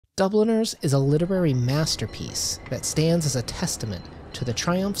Dubliners is a literary masterpiece that stands as a testament to the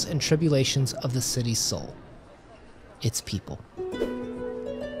triumphs and tribulations of the city's soul, its people.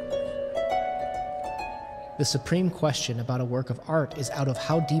 The supreme question about a work of art is out of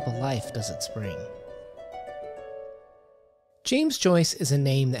how deep a life does it spring? James Joyce is a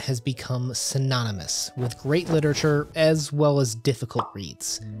name that has become synonymous with great literature as well as difficult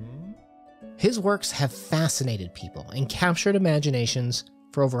reads. His works have fascinated people and captured imaginations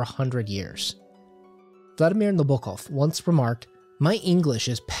for over 100 years. Vladimir Nabokov once remarked, "My English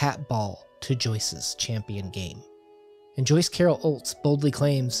is pat ball to Joyce's champion game." And Joyce Carol Oates boldly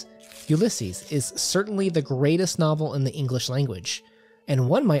claims, Ulysses is certainly the greatest novel in the English language, and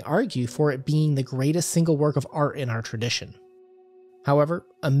one might argue for it being the greatest single work of art in our tradition. However,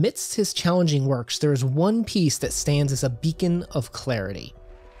 amidst his challenging works, there is one piece that stands as a beacon of clarity,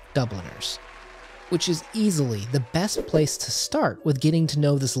 Dubliners, which is easily the best place to start with getting to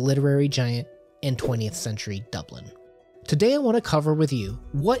know this literary giant in 20th century Dublin. Today I want to cover with you,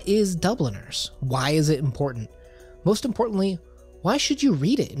 what is Dubliners? Why is it important? Most importantly, why should you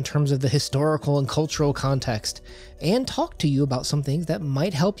read it in terms of the historical and cultural context? And talk to you about some things that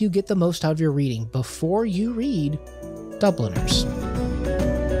might help you get the most out of your reading before you read Dubliners.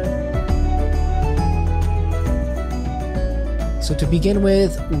 So to begin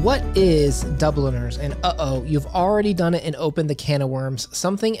with, what is Dubliners? And you've already done it and opened the can of worms.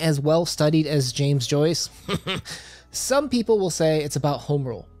 Something as well studied as James Joyce? Some people will say it's about home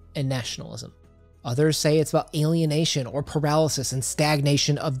rule and nationalism. Others say it's about alienation or paralysis and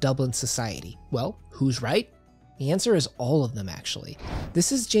stagnation of Dublin society. Well, who's right? The answer is all of them, actually.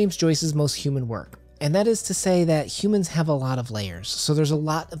 This is James Joyce's most human work. And that is to say that humans have a lot of layers, so there's a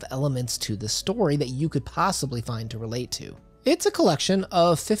lot of elements to the story that you could possibly find to relate to. It's a collection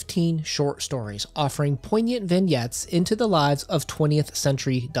of 15 short stories offering poignant vignettes into the lives of 20th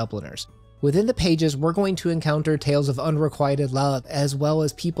century Dubliners. Within the pages, we're going to encounter tales of unrequited love, as well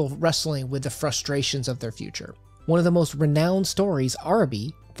as people wrestling with the frustrations of their future. One of the most renowned stories,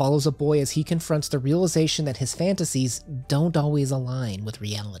 Araby, follows a boy as he confronts the realization that his fantasies don't always align with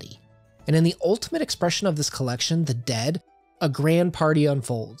reality. And in the ultimate expression of this collection, The Dead, a grand party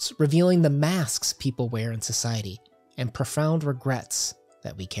unfolds, revealing the masks people wear in society and profound regrets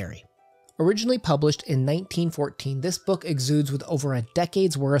that we carry. Originally published in 1914, this book exudes with over a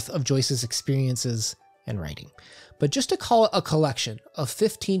decade's worth of Joyce's experiences and writing. But just to call it a collection of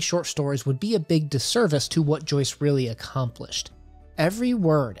 15 short stories would be a big disservice to what Joyce really accomplished. Every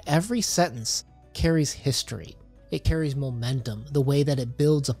word, every sentence carries history. It carries momentum, the way that it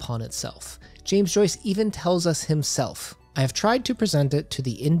builds upon itself. James Joyce even tells us himself, "I have tried to present it to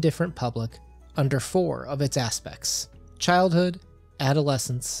the indifferent public under 4 of its aspects: childhood,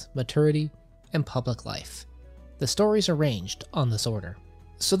 adolescence, maturity, and public life. The stories are arranged on this order."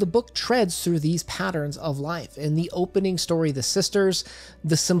 So the book treads through these patterns of life. In the opening story, The Sisters,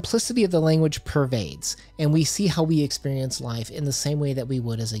 the simplicity of the language pervades, and we see how we experience life in the same way that we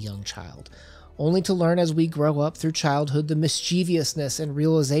would as a young child, only to learn as we grow up through childhood the mischievousness and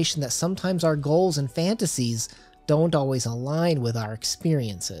realization that sometimes our goals and fantasies don't always align with our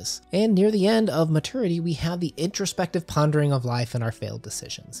experiences. And near the end of maturity, we have the introspective pondering of life and our failed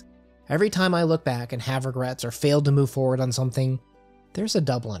decisions. Every time I look back and have regrets or failed to move forward on something, there's a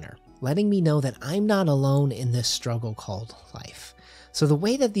Dubliner letting me know that I'm not alone in this struggle called life. So the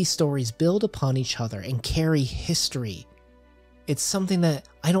way that these stories build upon each other and carry history, it's something that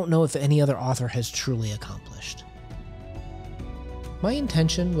I don't know if any other author has truly accomplished. My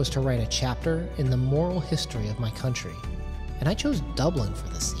intention was to write a chapter in the moral history of my country, and I chose Dublin for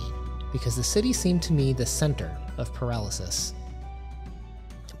the scene because the city seemed to me the center of paralysis.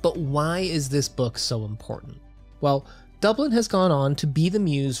 But why is this book so important? Well, Dublin has gone on to be the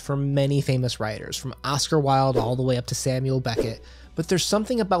muse for many famous writers, from Oscar Wilde all the way up to Samuel Beckett, but there's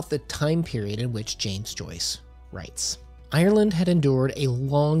something about the time period in which James Joyce writes. Ireland had endured a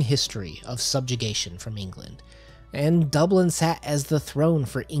long history of subjugation from England, and Dublin sat as the throne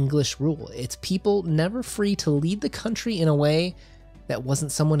for English rule, its people never free to lead the country in a way that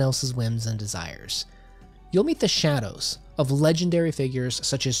wasn't someone else's whims and desires. You'll meet the shadows of legendary figures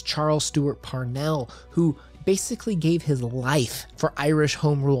such as Charles Stewart Parnell, who basically gave his life for Irish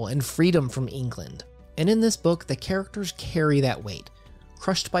home rule and freedom from England. And in this book, the characters carry that weight.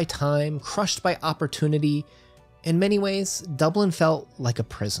 Crushed by time, crushed by opportunity. In many ways, Dublin felt like a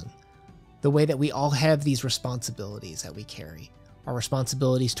prison. The way that we all have these responsibilities that we carry. Our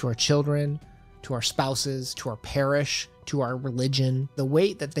responsibilities to our children, to our spouses, to our parish, to our religion. The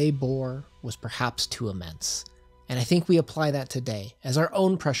weight that they bore was perhaps too immense. And I think we apply that today as our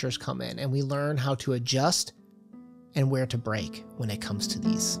own pressures come in and we learn how to adjust and where to break when it comes to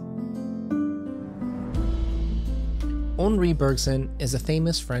these. Henri Bergson is a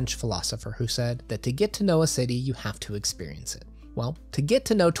famous French philosopher who said that to get to know a city, you have to experience it. Well, to get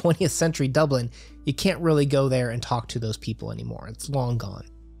to know 20th century Dublin, you can't really go there and talk to those people anymore. It's long gone.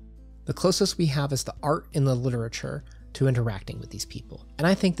 The closest we have is the art and the literature to interacting with these people. And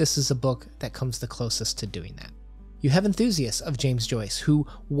I think this is a book that comes the closest to doing that. You have enthusiasts of James Joyce who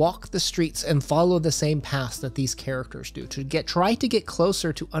walk the streets and follow the same paths that these characters do to try to get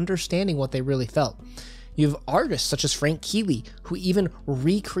closer to understanding what they really felt. You have artists such as Frank Keeley, who even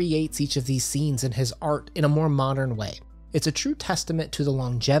recreates each of these scenes in his art in a more modern way. It's a true testament to the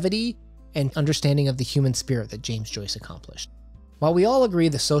longevity and understanding of the human spirit that James Joyce accomplished. While we all agree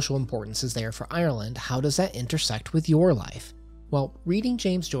the social importance is there for Ireland, how does that intersect with your life? Well, reading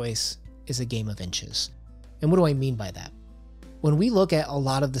James Joyce is a game of inches. And what do I mean by that? When we look at a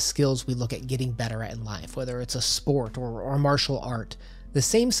lot of the skills we look at getting better at in life, whether it's a sport or martial art, the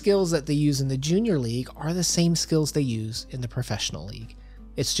same skills that they use in the junior league are the same skills they use in the professional league.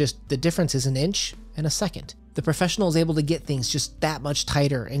 It's just the difference is an inch and a second. The professional is able to get things just that much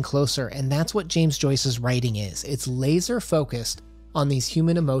tighter and closer, and that's what James Joyce's writing is. It's laser focused on these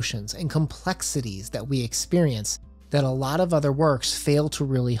human emotions and complexities that we experience that a lot of other works fail to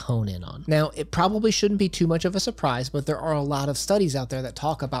really hone in on. Now, it probably shouldn't be too much of a surprise, but there are a lot of studies out there that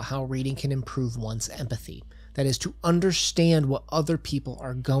talk about how reading can improve one's empathy. That is, to understand what other people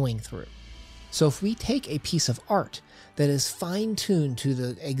are going through. So if we take a piece of art that is fine-tuned to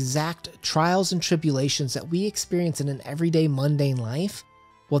the exact trials and tribulations that we experience in an everyday mundane life,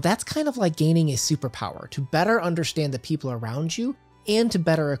 well, that's kind of like gaining a superpower to better understand the people around you and to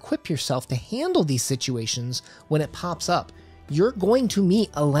better equip yourself to handle these situations when it pops up. You're going to meet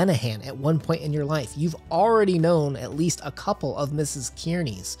a Lenehan at one point in your life. You've already known at least a couple of Mrs.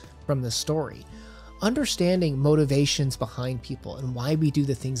 Kearneys from the story. Understanding motivations behind people and why we do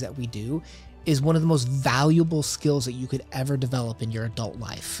the things that we do is one of the most valuable skills that you could ever develop in your adult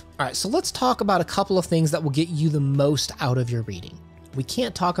life. All right, so let's talk about a couple of things that will get you the most out of your reading. We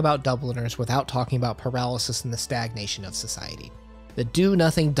can't talk about Dubliners without talking about paralysis and the stagnation of society. The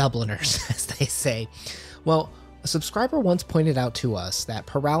do-nothing Dubliners, as they say. Well, a subscriber once pointed out to us that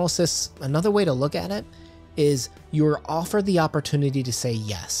paralysis, another way to look at it, is you're offered the opportunity to say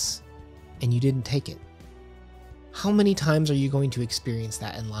yes, and you didn't take it. How many times are you going to experience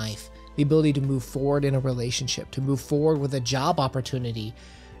that in life? The ability to move forward in a relationship, to move forward with a job opportunity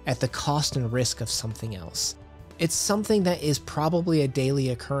at the cost and risk of something else. It's something that is probably a daily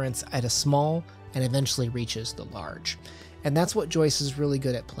occurrence at a small and eventually reaches the large. And that's what Joyce is really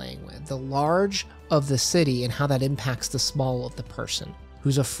good at playing with. The large of the city and how that impacts the small of the person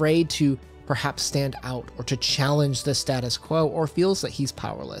who's afraid to perhaps stand out or to challenge the status quo or feels that he's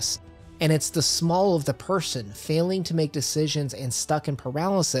powerless. And it's the small of the person failing to make decisions and stuck in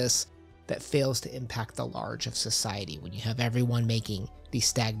paralysis that fails to impact the large of society when you have everyone making these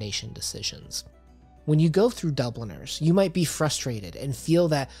stagnation decisions. When you go through Dubliners, you might be frustrated and feel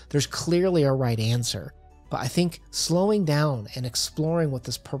that there's clearly a right answer. But I think slowing down and exploring what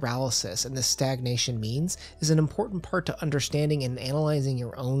this paralysis and this stagnation means is an important part to understanding and analyzing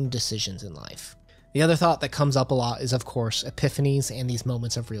your own decisions in life. The other thought that comes up a lot is, of course, epiphanies and these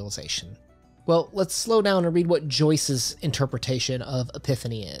moments of realization. Well, let's slow down and read what Joyce's interpretation of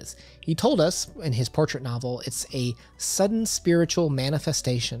epiphany is. He told us in his portrait novel it's a sudden spiritual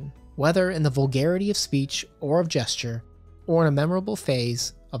manifestation, whether in the vulgarity of speech or of gesture, or in a memorable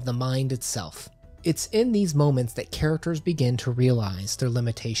phase of the mind itself. It's in these moments that characters begin to realize their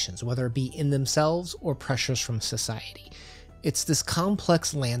limitations, whether it be in themselves or pressures from society. It's this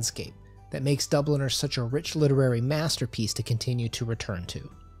complex landscape that makes Dubliners such a rich literary masterpiece to continue to return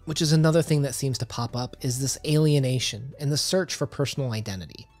to. Which is another thing that seems to pop up is this alienation and the search for personal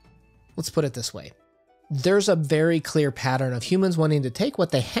identity. Let's put it this way. There's a very clear pattern of humans wanting to take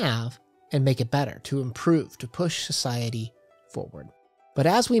what they have and make it better, to improve, to push society forward. But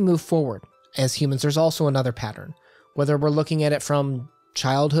as we move forward, as humans, there's also another pattern, whether we're looking at it from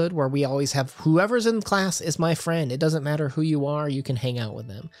childhood, where we always have whoever's in class is my friend. It doesn't matter who you are, you can hang out with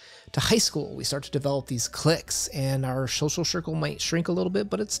them. To high school, we start to develop these cliques and our social circle might shrink a little bit,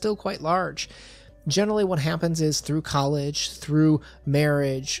 but it's still quite large. Generally what happens is through college, through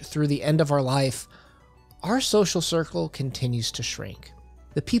marriage, through the end of our life, our social circle continues to shrink.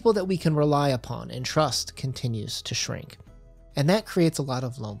 The people that we can rely upon and trust continues to shrink. And that creates a lot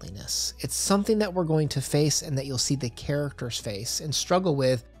of loneliness. It's something that we're going to face and that you'll see the characters face and struggle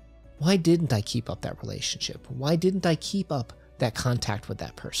with. Why didn't I keep up that relationship? Why didn't I keep up that contact with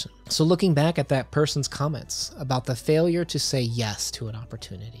that person? So looking back at that person's comments about the failure to say yes to an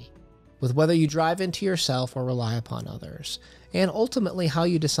opportunity, with whether you drive into yourself or rely upon others. And ultimately, how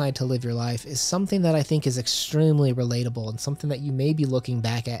you decide to live your life is something that I think is extremely relatable and something that you may be looking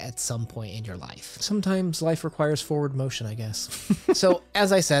back at some point in your life. Sometimes life requires forward motion, I guess. So,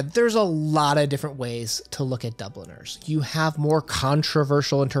 as I said, there's a lot of different ways to look at Dubliners. You have more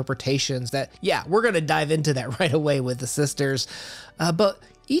controversial interpretations that, yeah, we're going to dive into that right away with the sisters. But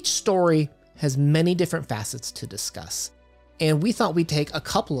each story has many different facets to discuss. And we thought we'd take a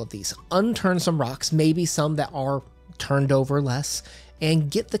couple of these, unturn some rocks, maybe some that are turned over less, and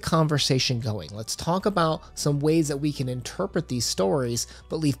get the conversation going. Let's talk about some ways that we can interpret these stories,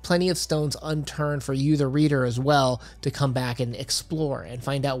 but leave plenty of stones unturned for you, the reader, as well, to come back and explore and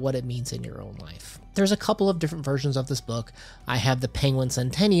find out what it means in your own life. There's a couple of different versions of this book. I have the Penguin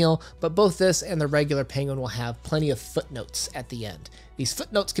Centennial, but both this and the regular Penguin will have plenty of footnotes at the end. These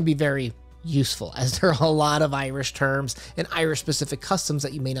footnotes can be very useful, as there are a lot of Irish terms and Irish specific customs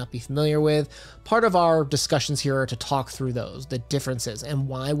that you may not be familiar with. Part of our discussions here are to talk through those, the differences, and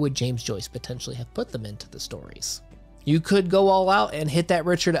why would James Joyce potentially have put them into the stories. You could go all out and hit that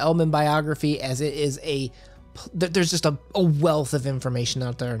Richard Ellmann biography, as it is there's just a wealth of information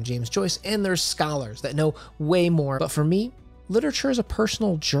out there on James Joyce, and there's scholars that know way more. But for me, literature is a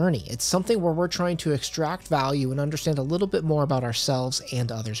personal journey. It's something where we're trying to extract value and understand a little bit more about ourselves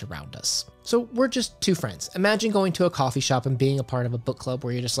and others around us. So we're just two friends. Imagine going to a coffee shop and being a part of a book club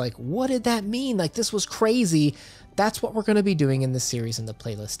where you're just like, what did that mean? Like, this was crazy. That's what we're going to be doing in this series in the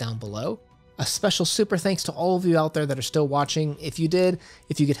playlist down below. A special super thanks to all of you out there that are still watching. If you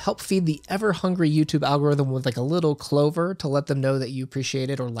could help feed the ever hungry YouTube algorithm with like a little clover to let them know that you appreciate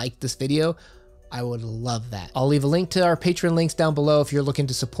it or liked this video, I would love that. I'll leave a link to our Patreon links down below if you're looking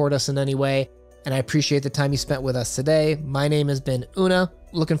to support us in any way. And I appreciate the time you spent with us today. My name has been Una.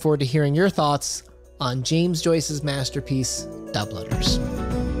 Looking forward to hearing your thoughts on James Joyce's masterpiece, Dubliners.